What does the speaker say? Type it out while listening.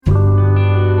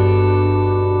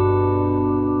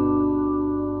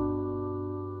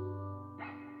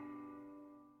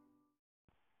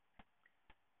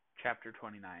Chapter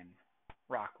 29.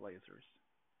 Rock Lasers.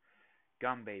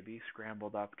 Gum Baby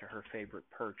scrambled up to her favorite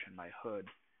perch in my hood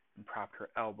and propped her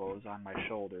elbows on my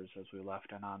shoulders as we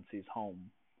left Anansi's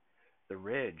home. The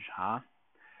Ridge, huh?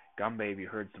 Gum Baby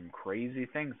heard some crazy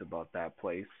things about that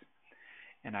place.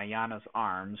 In Ayana's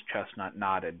arms, Chestnut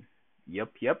nodded.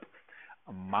 Yep.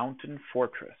 A mountain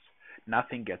fortress.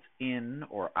 Nothing gets in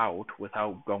or out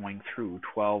without going through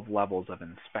 12 levels of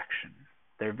inspection.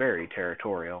 They're very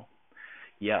territorial.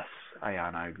 Yes,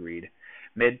 Ayana agreed.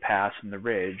 Mid-Pass and the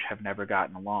Ridge have never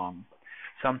gotten along.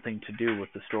 Something to do with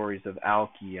the stories of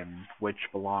Alki and which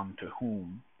belonged to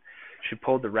whom. She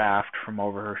pulled the raft from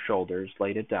over her shoulders,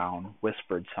 laid it down,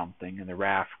 whispered something, and the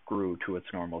raft grew to its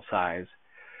normal size.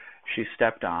 She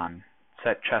stepped on,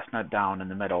 set Chestnut down in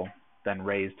the middle, then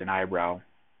raised an eyebrow.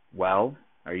 Well,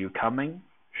 are you coming?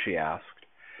 She asked.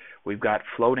 We've got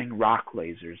floating rock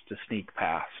lasers to sneak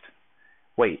past.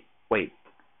 Wait.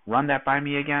 Run that by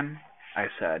me again? I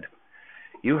said.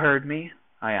 You heard me,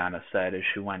 Ayana said as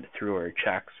she went through her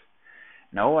checks.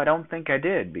 No, I don't think I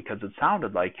did, because it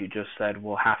sounded like you just said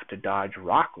we'll have to dodge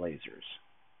rock lasers.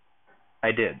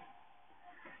 I did.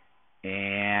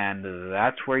 And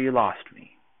that's where you lost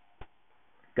me.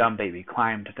 Gum Baby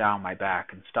climbed down my back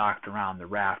and stalked around the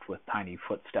raft with tiny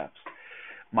footsteps,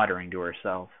 muttering to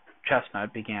herself.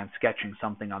 Chestnut began sketching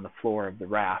something on the floor of the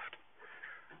raft.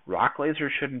 Rock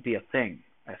lasers shouldn't be a thing,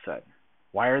 I said.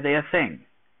 Why are they a thing?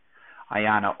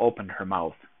 Ayana opened her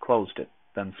mouth, closed it,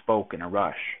 then spoke in a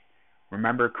rush.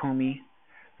 Remember Kumi,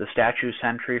 the statue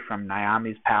sentry from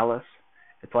Naomi's palace?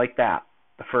 It's like that,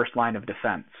 the first line of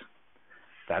defense.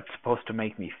 That's supposed to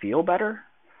make me feel better?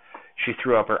 She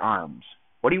threw up her arms.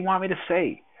 What do you want me to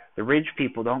say? The Ridge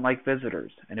people don't like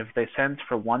visitors, and if they sense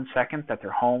for 1 second that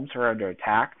their homes are under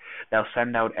attack, they'll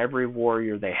send out every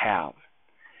warrior they have.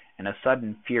 In a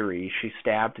sudden fury, she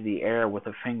stabbed the air with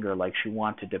a finger like she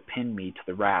wanted to pin me to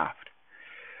the raft.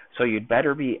 So you'd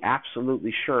better be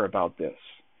absolutely sure about this,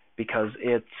 because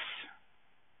it's...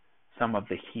 Some of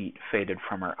the heat faded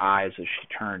from her eyes as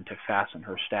she turned to fasten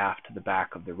her staff to the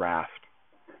back of the raft.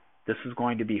 This is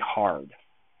going to be hard.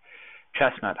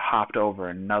 Chestnut hopped over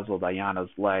and nuzzled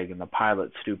Ayana's leg, and the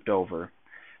pilot stooped over,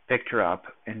 picked her up,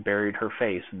 and buried her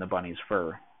face in the bunny's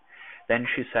fur. Then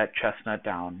she set Chestnut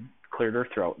down, cleared her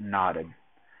throat, and nodded.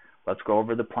 Let's go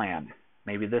over the plan.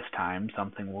 Maybe this time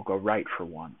something will go right for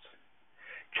once.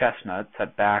 Chestnut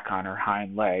sat back on her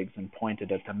hind legs and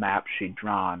pointed at the map she'd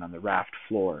drawn on the raft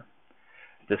floor.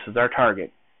 This is our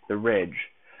target, the Ridge,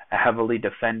 a heavily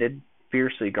defended,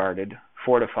 fiercely guarded,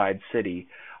 fortified city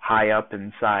high up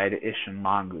inside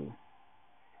Ishinlangu.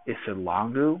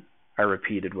 Ishinlangu? I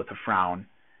repeated with a frown.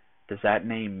 Does that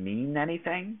name mean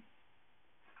anything?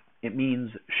 It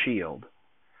means shield.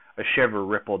 A shiver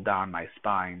rippled down my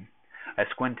spine. I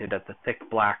squinted at the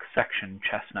thick black section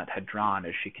Chestnut had drawn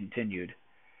as she continued.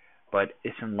 But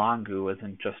Ishinlangu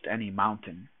isn't just any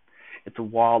mountain. It's a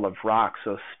wall of rock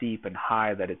so steep and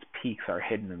high that its peaks are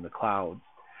hidden in the clouds.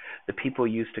 The people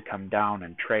used to come down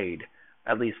and trade.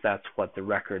 At least that's what the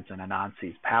records in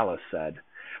Anansi's palace said.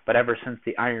 But ever since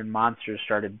the iron monsters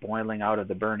started boiling out of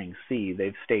the burning sea,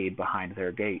 they've stayed behind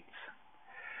their gates.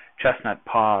 Chestnut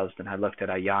paused, and I looked at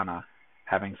Ayana.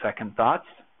 Having second thoughts?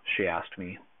 She asked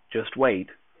me. Just wait.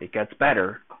 It gets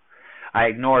better. I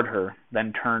ignored her,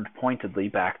 then turned pointedly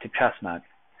back to Chestnut.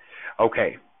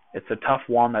 Okay, it's a tough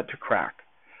walnut to crack,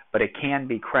 but it can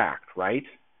be cracked, right?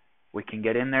 We can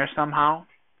get in there somehow?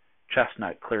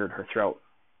 Chestnut cleared her throat.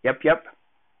 Yep.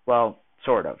 Well,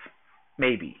 sort of.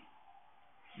 Maybe.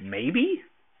 Maybe?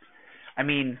 I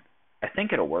mean, I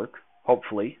think it'll work.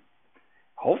 Hopefully.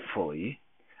 Hopefully?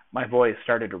 My voice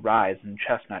started to rise, and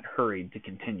Chestnut hurried to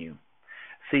continue.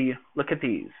 See, look at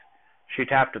these. She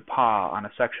tapped a paw on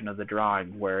a section of the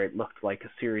drawing where it looked like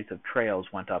a series of trails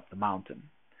went up the mountain.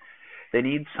 They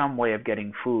need some way of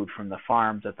getting food from the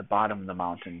farms at the bottom of the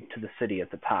mountain to the city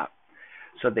at the top.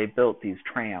 So they built these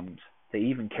trams. They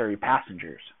even carry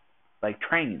passengers. Like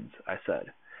trains, I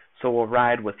said. So we'll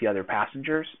ride with the other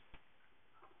passengers?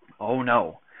 Oh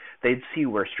no, they'd see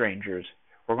we're strangers.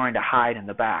 We're going to hide in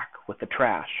the back with the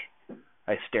trash.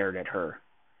 I stared at her.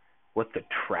 With the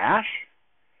trash?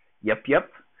 Yep.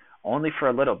 Only for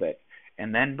a little bit.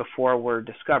 And then before we're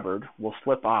discovered, we'll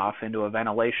slip off into a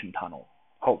ventilation tunnel.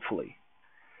 Hopefully.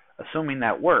 Assuming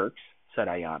that works, said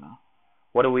Ayana.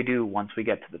 What do we do once we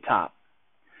get to the top?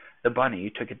 The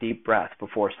bunny took a deep breath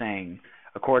before saying,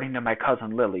 according to my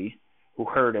cousin Lily, who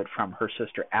heard it from her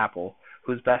sister Apple,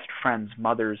 whose best friend's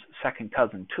mother's second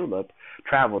cousin Tulip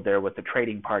traveled there with the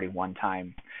trading party one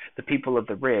time, the people of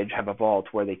the Ridge have a vault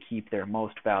where they keep their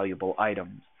most valuable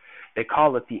items. They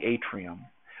call it the atrium.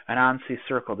 Anansi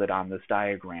circled it on this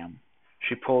diagram.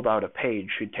 She pulled out a page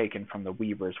she'd taken from the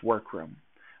weaver's workroom.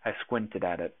 I squinted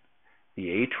at it. The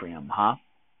atrium, huh?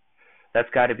 That's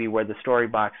got to be where the story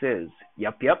box is.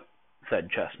 Yep, said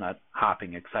Chestnut,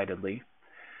 hopping excitedly.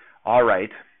 All right.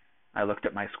 I looked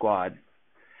at my squad.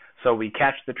 So we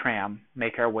catch the tram,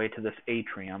 make our way to this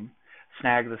atrium,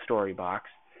 snag the story box,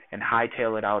 and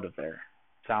hightail it out of there.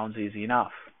 Sounds easy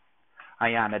enough.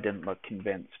 Ayanna didn't look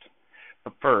convinced.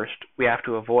 But first, we have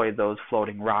to avoid those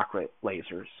floating rock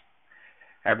lasers.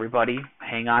 Everybody,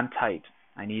 hang on tight.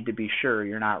 I need to be sure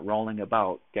you're not rolling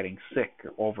about, getting sick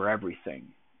over everything.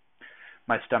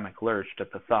 My stomach lurched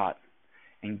at the thought.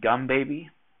 And Gum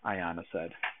Baby, Ayanna said,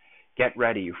 get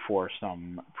ready for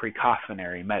some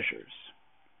precautionary measures.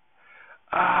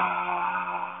 Have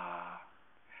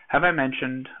I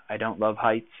mentioned I don't love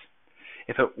heights?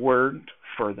 If it weren't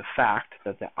for the fact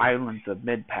that the islands of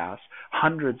Midpass,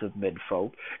 hundreds of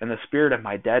midfolk, and the spirit of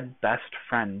my dead best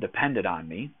friend depended on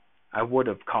me, I would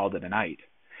have called it a night.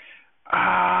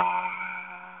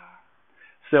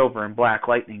 Silver and black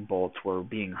lightning bolts were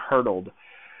being hurled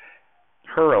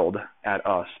at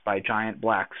us by giant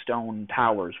black stone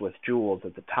towers with jewels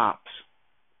at the tops.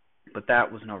 But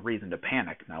that was no reason to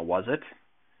panic, now was it?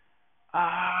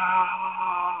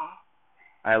 I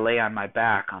lay on my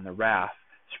back on the raft,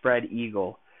 spread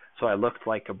eagle, so I looked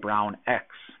like a brown X,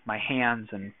 my hands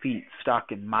and feet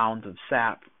stuck in mounds of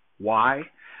sap. Why?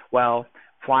 Well,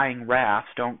 flying rafts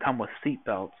don't come with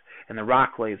seatbelts, and the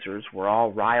rock lasers were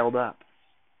all riled up.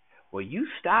 Will you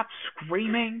stop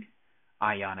screaming?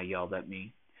 Ayanna yelled at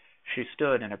me. She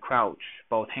stood in a crouch,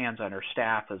 both hands on her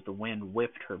staff as the wind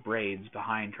whipped her braids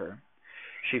behind her.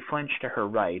 She flinched to her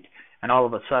right, and all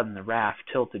of a sudden the raft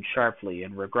tilted sharply,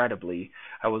 and regrettably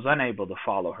I was unable to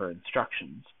follow her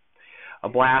instructions. A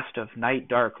blast of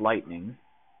night-dark lightning.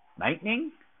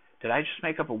 Lightning? Did I just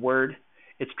make up a word?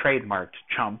 It's trademarked,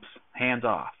 chumps. Hands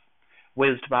off.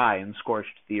 Whizzed by and scorched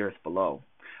the earth below.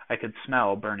 I could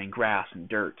smell burning grass and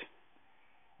dirt.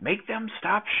 Make them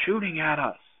stop shooting at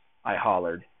us, I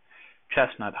hollered.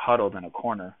 Chestnut huddled in a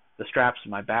corner. The straps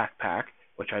of my backpack,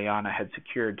 which Ayanna had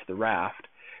secured to the raft,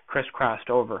 crisscrossed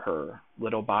over her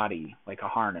little body like a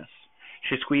harness.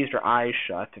 She squeezed her eyes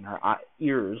shut, and her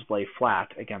ears lay flat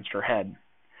against her head.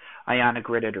 Ayanna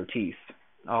gritted her teeth.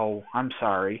 Oh, I'm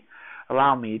sorry.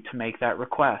 Allow me to make that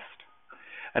request.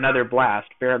 Another blast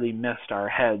barely missed our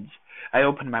heads. I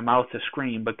opened my mouth to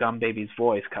scream, but Gum Baby's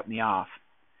voice cut me off.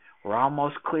 We're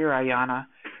almost clear, Ayanna.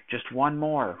 Just one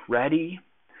more. Ready?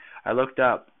 I looked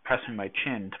up, pressing my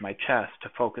chin to my chest to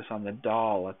focus on the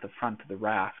doll at the front of the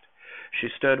raft. She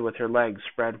stood with her legs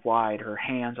spread wide, her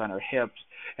hands on her hips,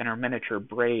 and her miniature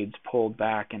braids pulled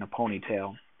back in a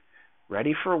ponytail.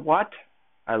 Ready for what?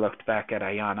 I looked back at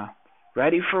Ayanna.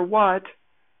 Ready for what?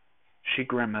 She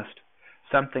grimaced.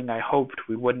 Something I hoped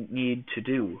we wouldn't need to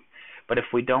do. But if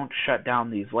we don't shut down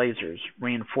these lasers,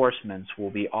 reinforcements will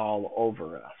be all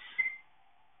over us.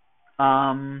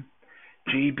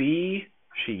 GB,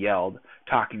 she yelled,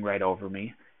 talking right over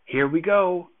me. Here we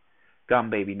go. Gum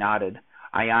Baby nodded.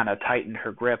 Ayanna tightened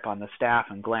her grip on the staff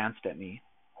and glanced at me.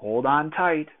 Hold on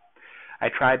tight. I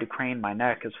tried to crane my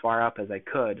neck as far up as I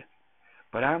could.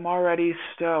 But I'm already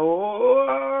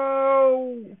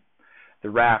The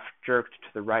raft jerked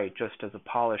to the right just as a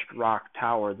polished rock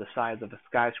tower the size of a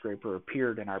skyscraper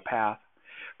appeared in our path.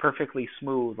 Perfectly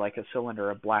smooth like a cylinder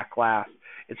of black glass,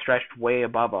 it stretched way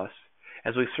above us.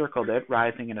 As we circled it,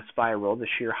 rising in a spiral, the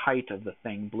sheer height of the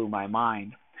thing blew my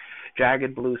mind.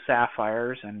 Jagged blue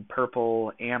sapphires and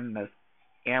purple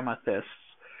amethysts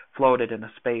floated in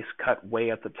a space cut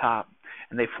way at the top,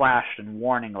 and they flashed in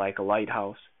warning like a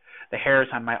lighthouse. The hairs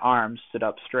on my arms stood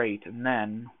up straight, and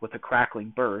then, with a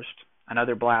crackling burst,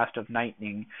 another blast of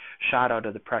lightning shot out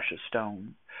of the precious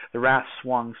stone. The raft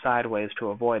swung sideways to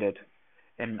avoid it,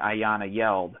 and Ayanna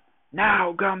yelled,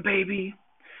 Now, Gum Baby!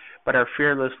 But our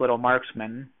fearless little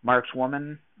markswoman,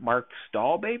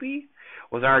 doll baby,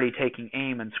 was already taking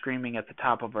aim and screaming at the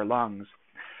top of her lungs.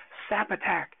 Sap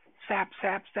attack! Sap,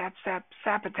 sap, sap, sap,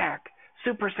 sap attack!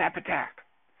 Super sap attack!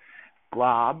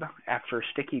 Glob after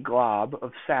sticky glob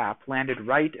of sap landed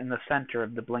right in the center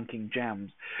of the blinking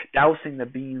gems, dousing the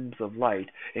beams of light,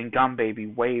 and Gum Baby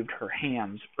waved her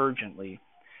hands urgently.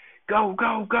 Go,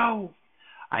 go, go!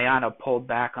 Ayanna pulled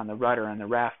back on the rudder, and the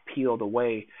raft peeled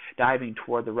away, diving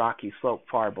toward the rocky slope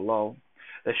far below.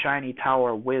 The shiny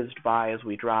tower whizzed by as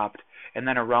we dropped, and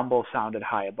then a rumble sounded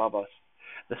high above us.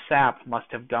 The sap must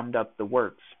have gummed up the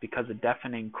works, because a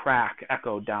deafening crack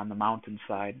echoed down the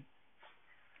mountainside.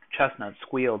 Chestnut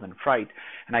squealed in fright,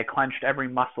 and I clenched every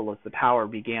muscle as the tower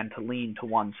began to lean to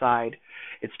one side.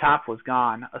 Its top was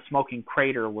gone. A smoking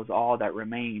crater was all that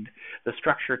remained. The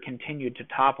structure continued to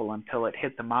topple until it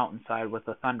hit the mountainside with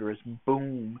a thunderous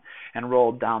boom and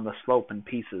rolled down the slope in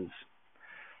pieces.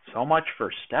 "So much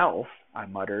for stealth," I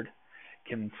muttered.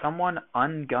 "Can someone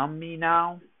ungum me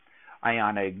now?"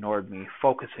 Ayana ignored me,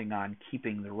 focusing on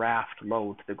keeping the raft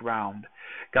low to the ground.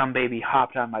 Gum Baby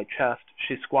hopped on my chest.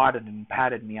 She squatted and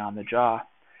patted me on the jaw.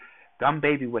 "Gum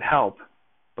Baby would help,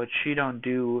 but she don't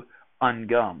do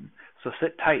ungum. So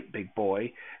sit tight, big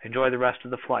boy. Enjoy the rest of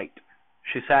the flight."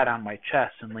 She sat on my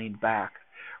chest and leaned back,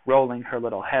 rolling her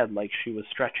little head like she was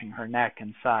stretching her neck,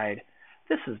 and sighed.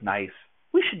 "This is nice.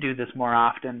 We should do this more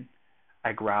often."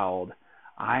 I growled.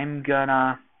 "I'm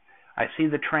gonna—" "I see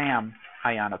the tram,"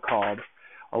 Ayana called.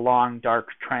 A long, dark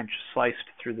trench sliced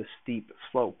through the steep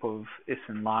slope of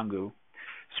Isinlangu,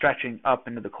 stretching up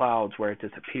into the clouds where it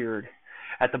disappeared.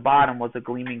 At the bottom was a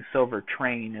gleaming silver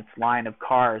train, its line of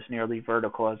cars nearly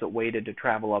vertical as it waited to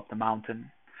travel up the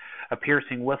mountain. A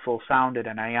piercing whistle sounded,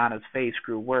 and Ayana's face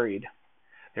grew worried.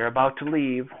 "They're about to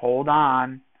leave. Hold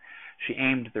on." She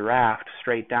aimed the raft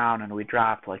straight down, and we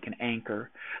dropped like an anchor.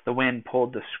 The wind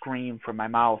pulled the scream from my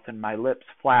mouth, and my lips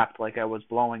flapped like I was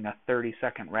blowing a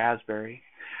 30-second raspberry.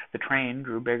 The train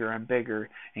grew bigger and bigger,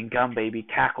 and Gum Baby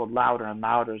cackled louder and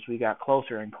louder as we got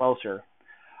closer and closer.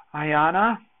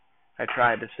 "Ayana?" I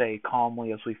tried to say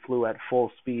calmly as we flew at full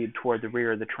speed toward the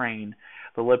rear of the train.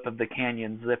 The lip of the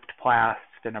canyon zipped past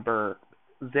in a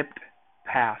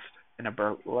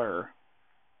blur.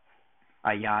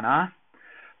 "Ayana?"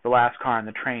 The last car on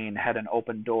the train had an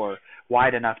open door,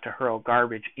 wide enough to hurl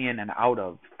garbage in and out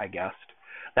of, I guessed.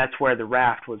 That's where the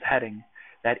raft was heading,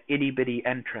 that itty-bitty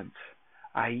entrance.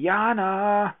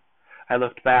 "Ayana!" I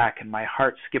looked back, and my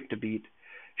heart skipped a beat.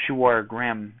 She wore a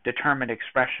grim, determined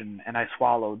expression, and I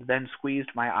swallowed, then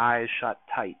squeezed my eyes shut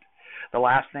tight. The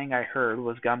last thing I heard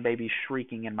was Gum Baby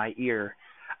shrieking in my ear.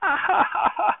 "Ah ha ha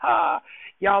ha ha!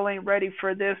 Y'all ain't ready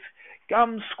for this,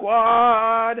 Gum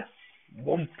Squad!"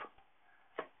 Whoomp!